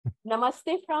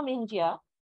Namaste from India.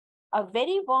 A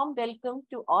very warm welcome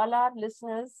to all our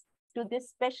listeners to this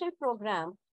special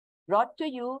program brought to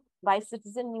you by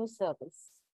Citizen News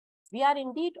Service. We are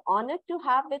indeed honored to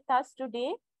have with us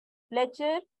today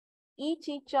Fletcher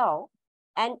Yi-Chi Chiu,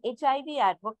 an HIV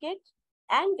advocate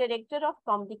and Director of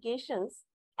Communications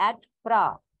at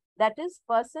PRAA, that is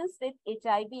Persons with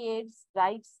HIV/AIDS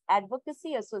Rights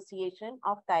Advocacy Association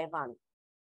of Taiwan.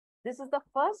 This is the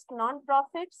first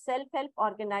non-profit self-help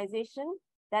organization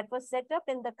that was set up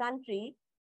in the country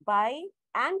by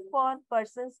and for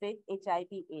persons with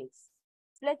HIV/AIDS.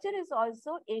 Fletcher is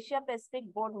also Asia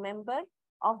Pacific Board Member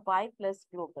of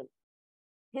Y+Global.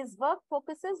 His work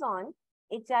focuses on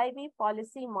HIV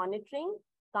policy monitoring,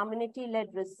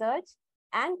 community-led research,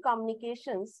 and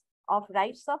communications of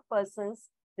rights of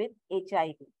persons with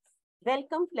HIV.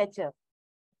 Welcome, Fletcher.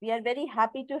 We are very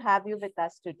happy to have you with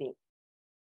us today.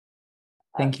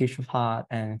 Thank you, Shobha,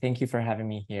 and thank you for having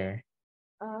me here.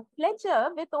 Fletcher,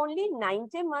 with only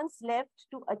 90 months left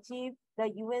to achieve the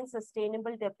UN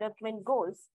Sustainable Development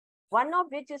Goals, one of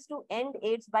which is to end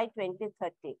AIDS by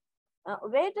 2030.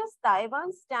 Where does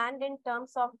Taiwan stand in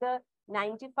terms of the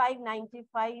 95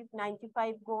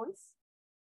 goals?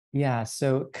 Yeah,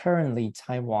 so currently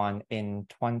Taiwan in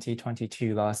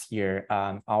 2022 last year,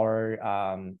 our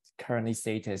currently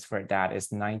status for that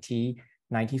is 90,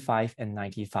 95, and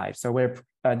 95. So we're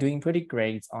doing pretty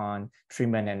great on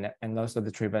treatment and also the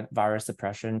treatment virus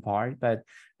suppression part. But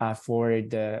for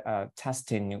the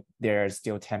testing, there's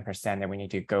still 10% that we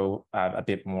need to go a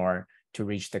bit more to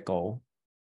reach the goal.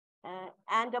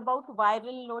 And about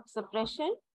viral load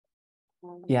suppression?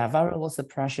 Yeah, viral load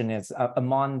suppression is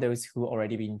among those who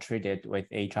already been treated with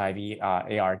HIV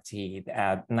ART.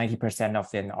 90% of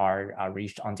them are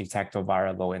reached undetectable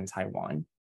viral load in Taiwan.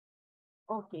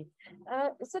 Okay.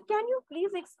 So can you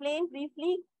please explain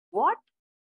briefly what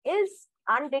is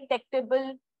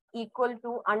undetectable equal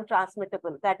to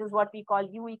untransmittable? That is what we call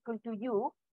U equal to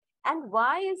U. And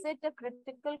why is it a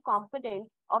critical component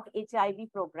of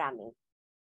HIV programming?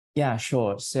 Yeah,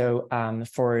 sure. So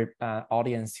for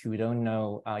audience who don't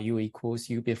know U equals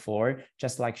U before,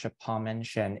 just like Shobha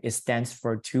mentioned, it stands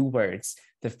for two words.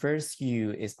 The first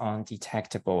U is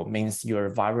undetectable, means your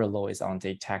viral load is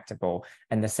undetectable.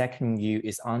 And the second U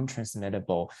is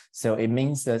untransmittable. So it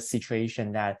means the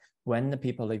situation that when the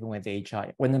people living with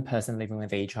HIV, when the person living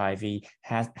with HIV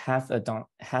has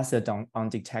a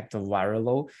undetectable viral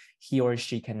load, he or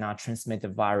she cannot transmit the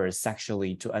virus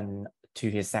sexually to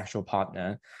his sexual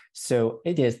partner. So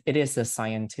it is a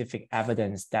scientific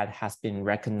evidence that has been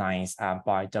recognized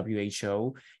by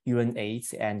WHO,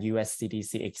 UNAIDS, and US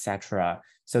CDC, etc.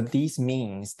 So this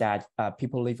means that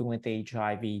people living with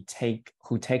HIV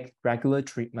who take regular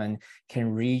treatment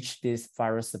can reach this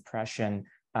virus suppression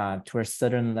to a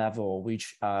certain level,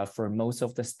 which for most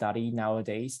of the study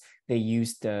nowadays, they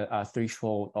use the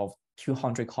threshold of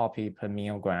 200 copy per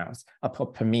meal.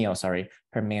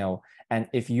 And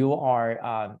if you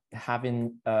are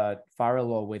having a viral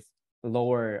load with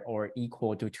lower or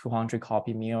equal to 200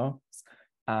 copy meals,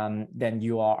 then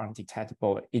you are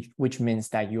undetectable, which means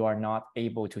that you are not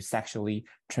able to sexually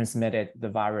transmit the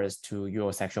virus to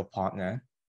your sexual partner.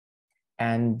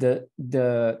 And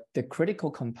the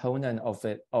critical component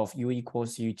of U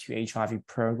equals U to HIV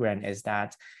program is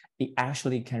that it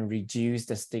actually can reduce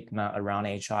the stigma around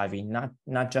HIV,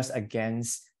 not just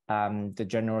against the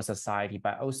general society,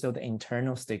 but also the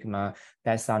internal stigma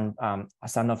that some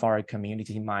of our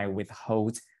community might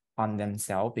withhold on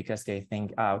themselves because they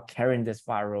think carrying this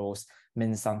virus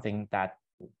means something that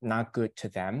not good to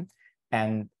them.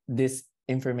 And this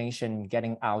information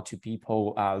getting out to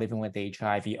people living with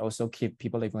HIV also keep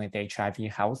people living with HIV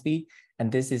healthy.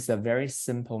 And this is a very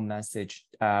simple message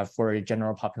for the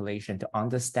general population to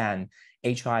understand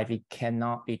HIV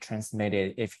cannot be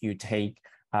transmitted if you take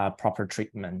proper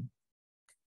treatment.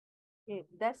 Okay.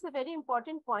 That's a very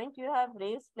important point you have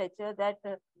raised, Fletcher, that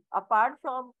apart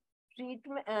from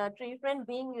treatment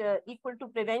being equal to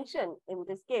prevention in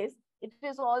this case, it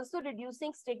is also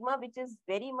reducing stigma, which is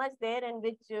very much there and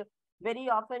which very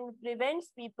often prevents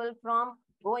people from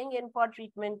going in for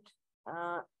treatment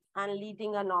and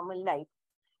leading a normal life.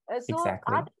 So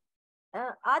exactly.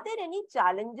 Are there any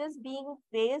challenges being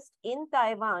faced in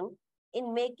Taiwan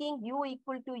in making U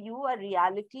equal to U a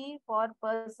reality for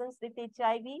persons with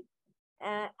HIV?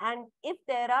 And if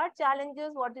there are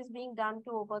challenges, what is being done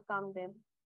to overcome them?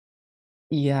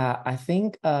 Yeah, I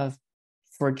think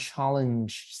for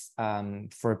challenge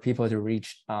for people to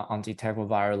reach undetectable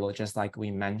viral load, just like we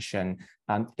mentioned,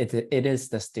 it is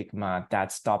the stigma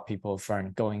that stop people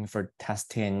from going for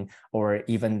testing, or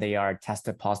even they are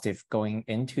tested positive going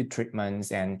into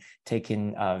treatments and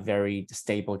taking a very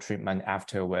stable treatment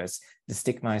afterwards. The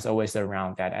stigma is always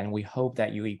around that, and we hope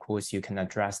that U=U can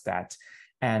address that.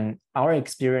 And our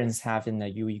experience having the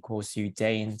U=U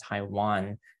Day in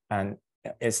Taiwan and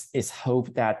is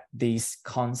hope that this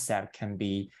concept can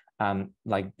be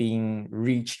like being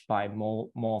reached by more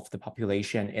of the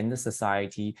population in the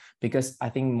society, because I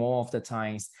think more of the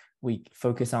times we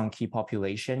focus on key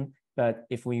population, but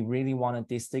if we really want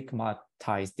to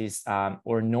destigmatize this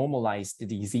or normalize the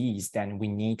disease, then we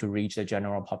need to reach the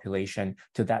general population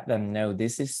to let them know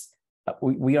this is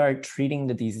we are treating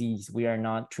the disease. We are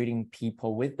not treating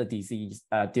people with the disease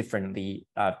differently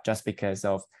just because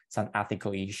of some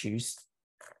ethical issues.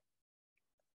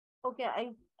 Okay,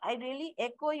 I really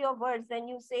echo your words when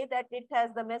you say that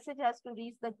the message has to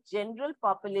reach the general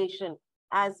population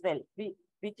as well,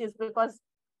 which is because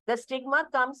the stigma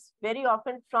comes very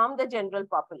often from the general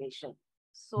population.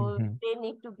 So they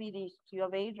need to be reached. You're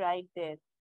very right there.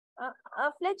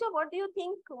 Fletcher, what do you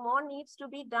think more needs to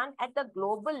be done at the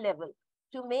global level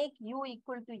to make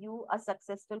U=U a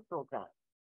successful program?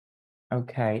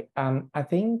 Okay, I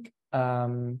think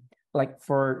like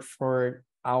for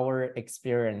our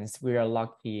experience, we are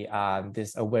lucky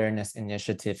this awareness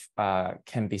initiative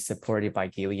can be supported by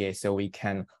Gilead, so we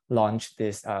can launch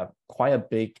this quite a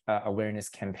big awareness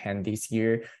campaign this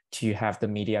year to have the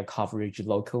media coverage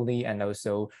locally and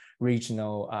also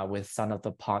regional with some of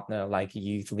the partner like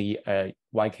usually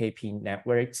YKP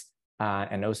networks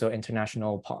and also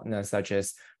international partners such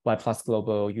as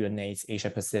Y+Global, UNAIDS, Asia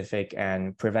Pacific,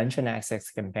 and Prevention Access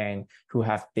Campaign, who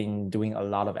have been doing a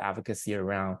lot of advocacy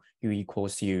around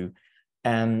U=U.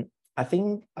 And I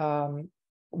think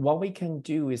what we can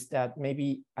do is that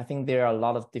maybe I think there are a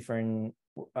lot of different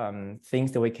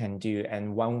things that we can do,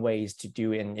 and one way is to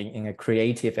do in a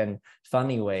creative and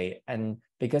funny way. And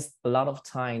because a lot of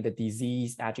time the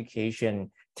disease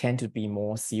education tend to be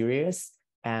more serious,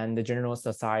 and the general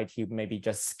society maybe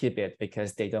just skip it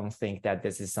because they don't think that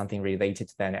this is something related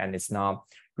to them and it's not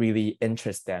really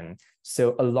interesting.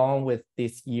 So along with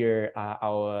this year,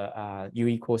 our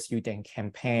U=U Day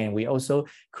campaign, we also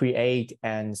create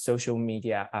an social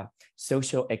media,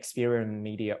 social experience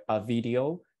media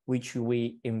video, which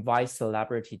we invite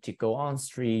celebrity to go on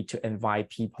street, to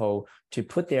invite people to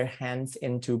put their hands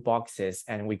into boxes,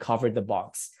 and we cover the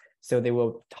box. So they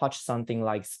will touch something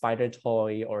like spider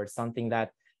toy or something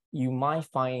that you might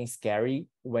find scary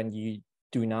when you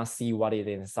do not see what is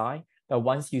inside. But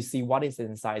once you see what is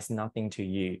inside, it's nothing to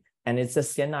you. And it's the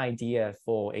same idea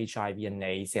for HIV and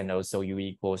AIDS and also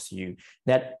U=U.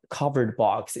 That covered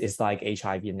box is like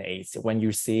HIV and AIDS. When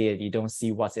you see it, you don't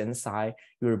see what's inside,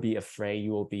 you will be afraid,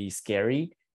 you will be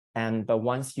scary. But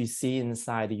once you see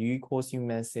inside the U=U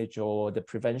message or the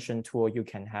prevention tool, you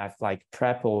can have like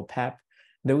PrEP or PEP.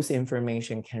 Those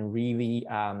information can really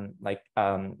like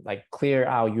clear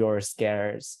out your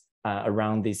scares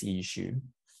around this issue.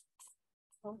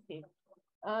 Okay.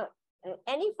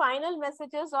 Any final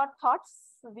messages or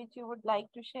thoughts which you would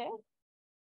like to share?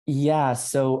 Yeah.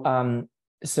 So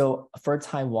for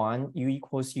Taiwan, U=U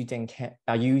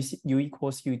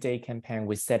Day campaign,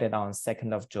 we set it on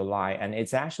 2nd of July, and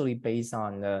it's actually based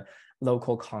on the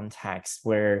local context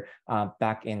where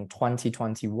back in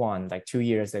 2021, like 2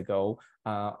 years ago,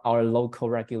 our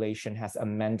local regulation has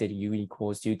amended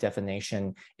U=U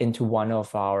definition into one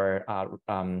of our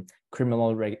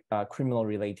criminal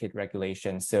related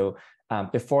regulations. So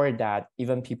before that,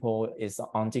 even people is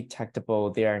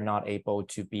undetectable, they are not able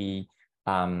to be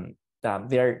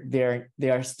they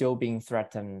are still being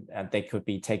threatened and they could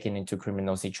be taken into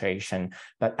criminal situation.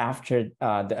 But after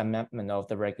the amendment of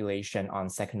the regulation on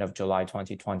 2nd of July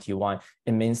 2021,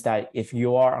 it means that if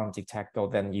you are undetectable,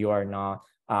 then you are not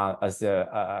as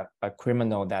a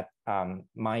criminal that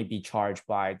might be charged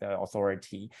by the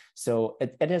authority. So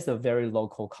it is a very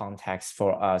local context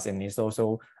for us, and it's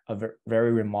also a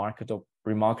very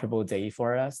remarkable day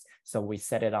for us. So we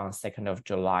set it on 2nd of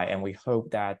July, and we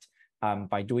hope that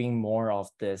by doing more of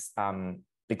this,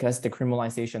 because the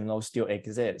criminalization law still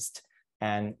exists,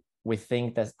 and we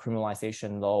think that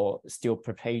criminalization law still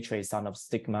perpetuates some of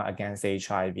stigma against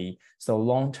HIV. So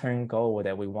long-term goal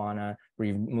that we want to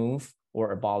remove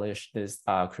or abolish this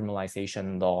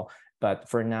criminalization law. But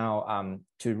for now,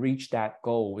 to reach that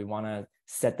goal, we want to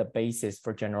set the basis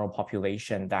for general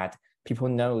population that people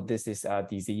know this is a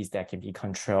disease that can be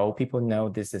controlled. People know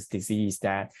this is disease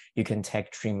that you can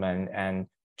take treatment and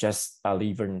just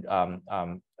live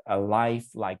a life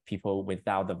like people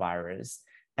without the virus.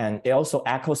 And it also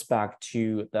echoes back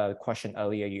to the question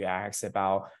earlier you asked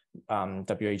about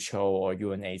WHO or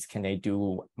UNAIDS, can they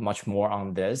do much more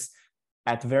on this?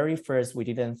 At the very first, we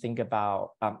didn't think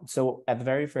about, so at the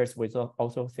very first, we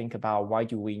also think about why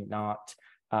do we not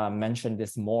mention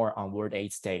this more on World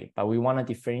AIDS Day, but we want to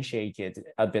differentiate it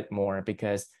a bit more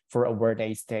because for a World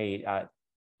AIDS Day,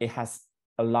 it has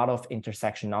a lot of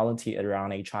intersectionality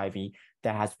around HIV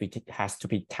that has to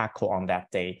be tackled on that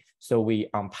day. So we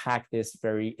unpack this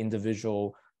very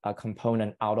individual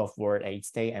component out of World AIDS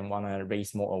Day and want to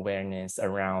raise more awareness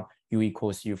around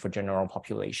U=U for general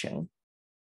population.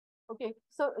 Okay,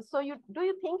 so do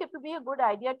you think it would be a good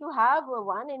idea to have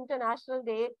one international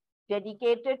day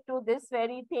dedicated to this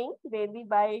very thing, maybe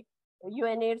by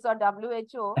UNAIDS or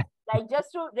WHO, like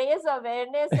just to raise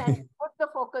awareness and put the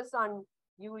focus on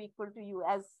U=U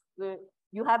as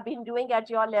you have been doing at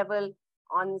your level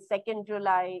on 2nd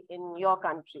July in your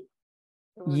country?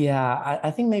 Yeah,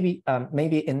 I think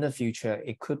maybe in the future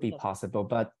it could be possible,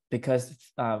 but because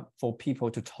for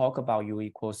people to talk about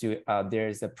U=U, there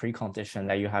is a precondition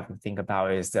that you have to think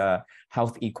about is the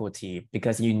health equity,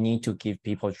 because you need to give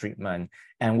people treatment.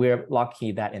 And we're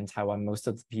lucky that in Taiwan, most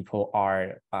of the people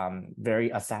are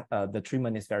the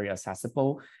treatment is very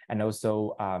accessible and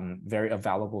also very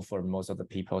available for most of the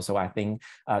people. So I think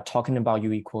talking about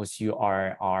U=U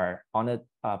are on a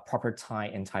proper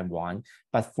time in Taiwan,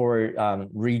 but for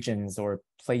regions or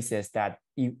places that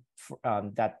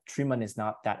that treatment is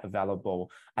not that available,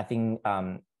 I think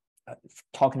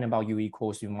talking about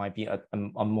U=U might be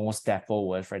a more step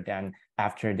forward for them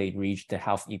after they reach the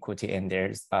health equity in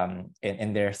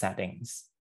their settings.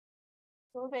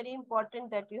 So very important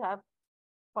that you have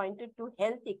pointed to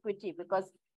health equity,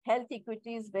 because health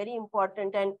equity is very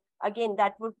important, and again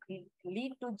that would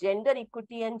lead to gender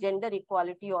equity and gender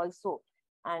equality also.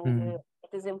 And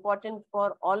it is important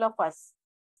for all of us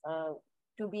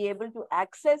to be able to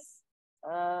access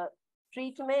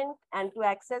treatment and to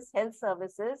access health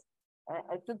services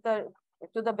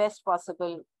to the best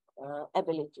possible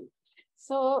ability.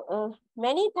 So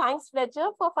many thanks, Fletcher,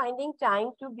 for finding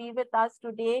time to be with us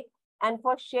today and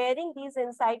for sharing these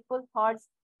insightful thoughts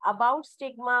about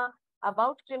stigma,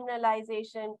 about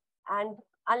criminalization. And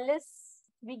unless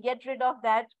we get rid of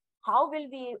that, how will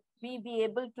we be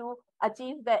able to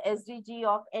achieve the SDG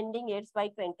of ending AIDS by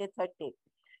 2030?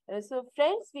 So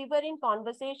friends, we were in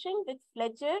conversation with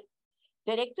Fletcher,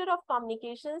 Director of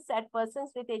Communications at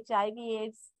Persons with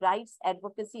HIV/AIDS Rights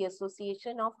Advocacy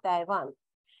Association of Taiwan.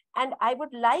 And I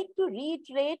would like to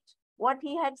reiterate what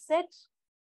he had said,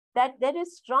 that there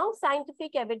is strong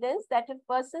scientific evidence that if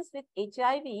persons with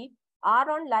HIV are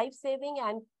on life-saving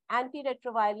and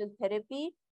antiretroviral therapy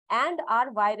and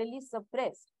are virally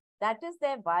suppressed, that is,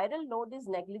 their viral load is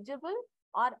negligible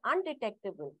or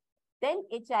undetectable, then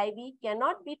HIV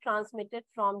cannot be transmitted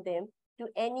from them to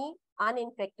any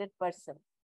uninfected person.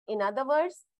 In other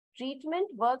words, treatment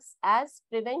works as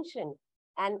prevention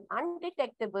and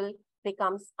undetectable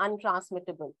becomes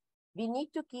untransmittable. We need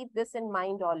to keep this in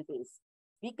mind always.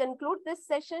 We conclude this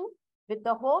session with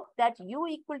the hope that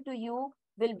U=U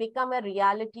will become a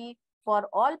reality for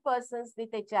all persons with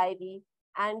HIV,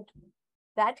 and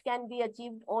that can be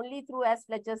achieved only through, as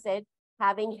Fletcher said,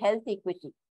 having health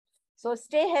equity. So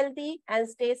stay healthy and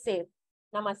stay safe.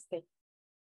 Namaste.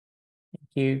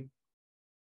 Thank you.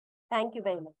 Thank you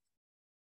very much.